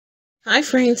Hi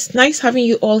friends, nice having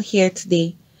you all here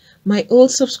today. My old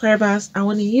subscribers, I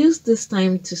want to use this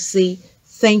time to say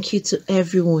thank you to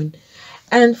everyone.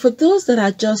 And for those that are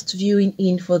just viewing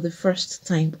in for the first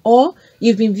time, or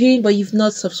you've been viewing but you've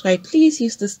not subscribed, please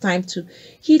use this time to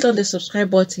hit on the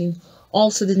subscribe button,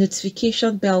 also the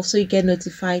notification bell so you get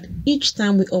notified each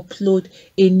time we upload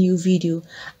a new video.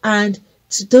 And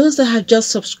to those that have just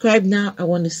subscribed now, I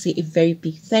want to say a very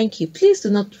big thank you. Please do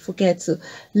not forget to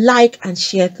like and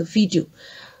share the video.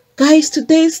 Guys,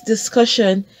 today's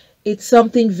discussion, it's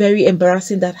something very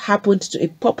embarrassing that happened to a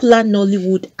popular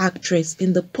Nollywood actress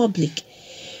in the public.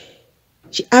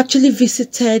 She actually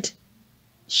visited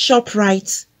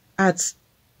Shoprite at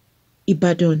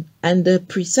Ibadan, and the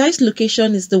precise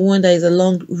location is the one that is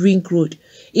along Ring Road.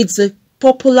 It's a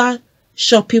popular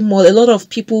shopping mall. A lot of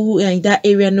people who are in that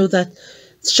area know that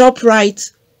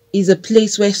Shoprite is a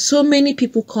place where so many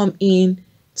people come in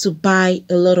to buy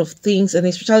a lot of things, and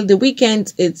especially the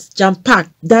weekend, it's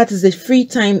jam-packed. That is a free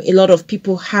time a lot of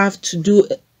people have to do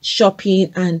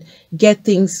shopping and get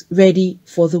things ready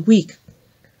for the week.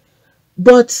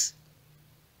 But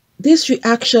this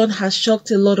reaction has shocked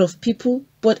a lot of people,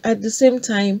 but at the same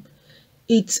time,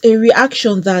 it's a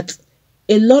reaction that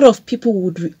a lot of people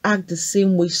would react the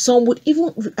same way. Some would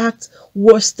even react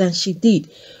worse than she did.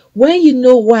 When you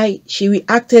know why she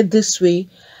reacted this way,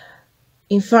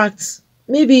 in fact,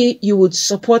 maybe you would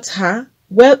support her.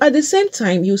 Well, at the same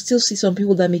time, you still see some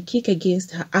people that may kick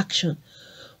against her action.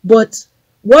 But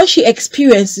what she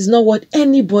experienced is not what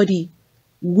anybody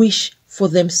wish for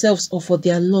themselves or for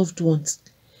their loved ones.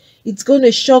 It's going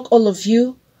to shock all of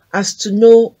you as to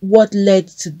know what led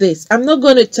to this. I'm not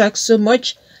going to talk so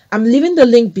much. I'm leaving the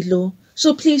link below.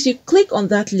 So please, you click on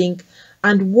that link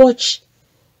and watch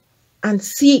and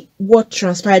see what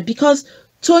transpired, because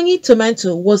Toyin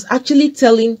Tomato was actually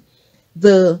telling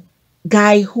the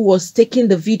guy who was taking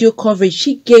the video coverage,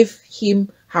 she gave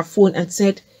him her phone and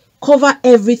said, cover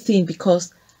everything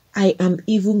because I am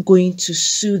even going to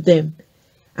sue them.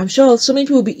 I'm sure so many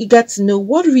people will be eager to know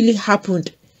what really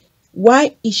happened.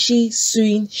 Why is she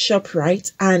suing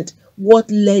Shoprite and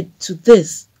what led to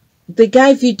this? The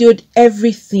guy videoed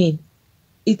everything.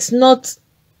 It's not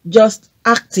just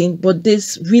acting, but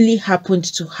this really happened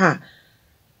to her.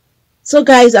 So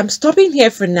guys, I'm stopping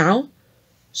here for now.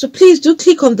 So please do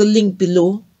click on the link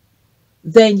below.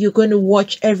 Then you're going to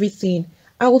watch everything.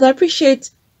 I would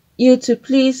appreciate you to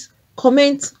please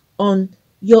comment on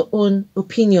your own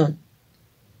opinion.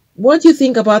 What do you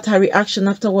think about her reaction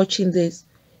after watching this?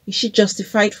 Is she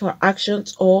justified for her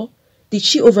actions, or did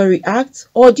she overreact?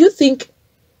 Or do you think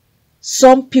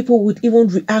some people would even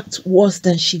react worse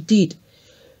than she did,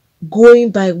 going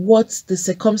by what the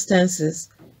circumstances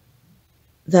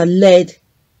that led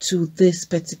to this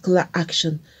particular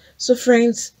action? So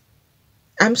friends,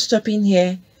 I'm stopping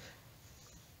here.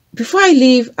 Before I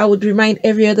leave, I would remind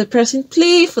every other person,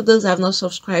 please, for those that have not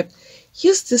subscribed,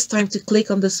 use this time to click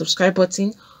on the subscribe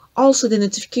button, also the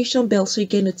notification bell so you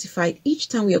get notified each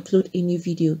time we upload a new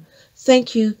video.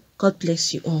 Thank you. God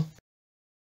bless you all.